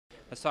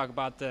Let's talk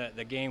about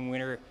the game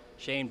winner,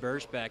 Shane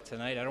Berschbach,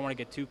 tonight. I don't want to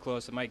get too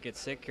close. I might get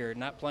sick here.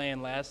 Not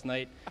playing last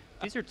night.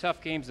 These are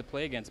tough games to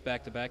play against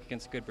back-to-back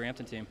against a good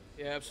Brampton team.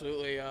 Yeah,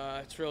 absolutely.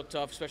 It's real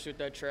tough, especially with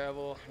that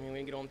travel. I mean, we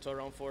didn't get home until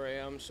around 4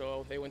 a.m.,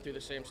 so they went through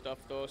the same stuff,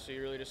 though, so you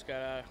really just got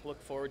to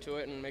look forward to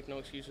it and make no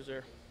excuses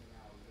there.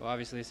 Well,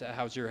 obviously,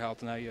 how's your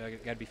health now? You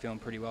got to be feeling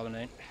pretty well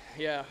tonight.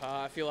 Yeah,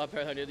 I feel a lot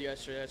better than I did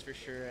yesterday, that's for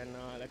sure, and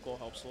that goal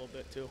helps a little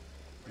bit, too.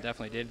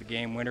 Definitely did. The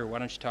game winner. Why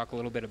don't you talk a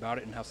little bit about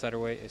it and how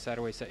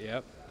Sadaway set you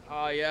up?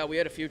 Yeah, we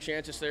had a few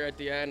chances there at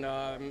the end.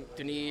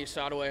 Denis,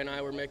 Sadaway, and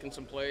I were making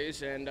some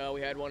plays, and we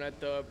had one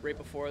right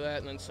before that,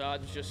 and then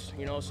Sad was just,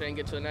 saying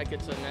get to the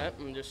net,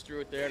 and just threw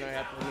it there, and I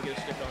happened to get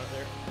a stick on it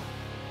there.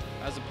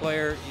 As a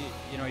player,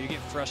 you get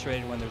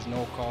frustrated when there's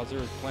no calls.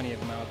 There's plenty of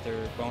them out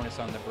there. Bonus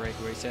on the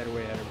breakaway.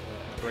 Sadaway had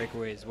a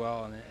breakaway as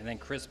well, and then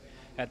Crisp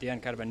at the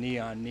end, kind of a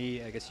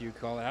knee-on-knee, I guess you would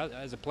call it.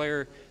 As a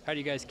player, how do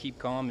you guys keep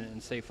calm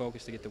and stay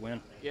focused to get the win?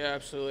 Yeah,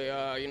 absolutely.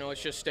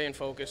 It's just staying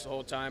focused the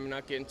whole time and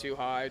not getting too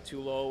high, too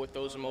low with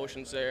those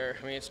emotions there.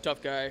 I mean, it's a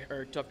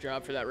tough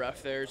job for that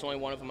ref there. There's only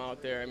one of them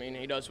out there. I mean,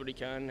 he does what he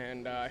can,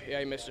 and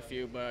he missed a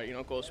few, but,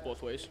 it goes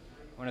both ways.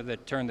 One of the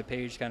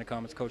turn-the-page kind of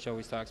comments Coach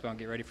always talks about,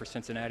 get ready for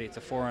Cincinnati. It's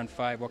a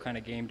 4-on-5. What kind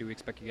of game do we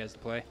expect you guys to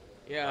play?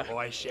 Yeah.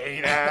 Boy,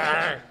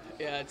 Shaner!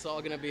 Yeah, it's all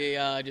going to be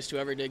just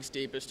whoever digs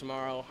deepest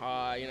tomorrow.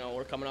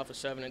 We're coming off a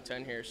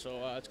 7-10 here,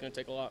 so it's going to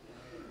take a lot.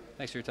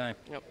 Thanks for your time.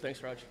 Yep,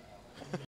 thanks, Raj.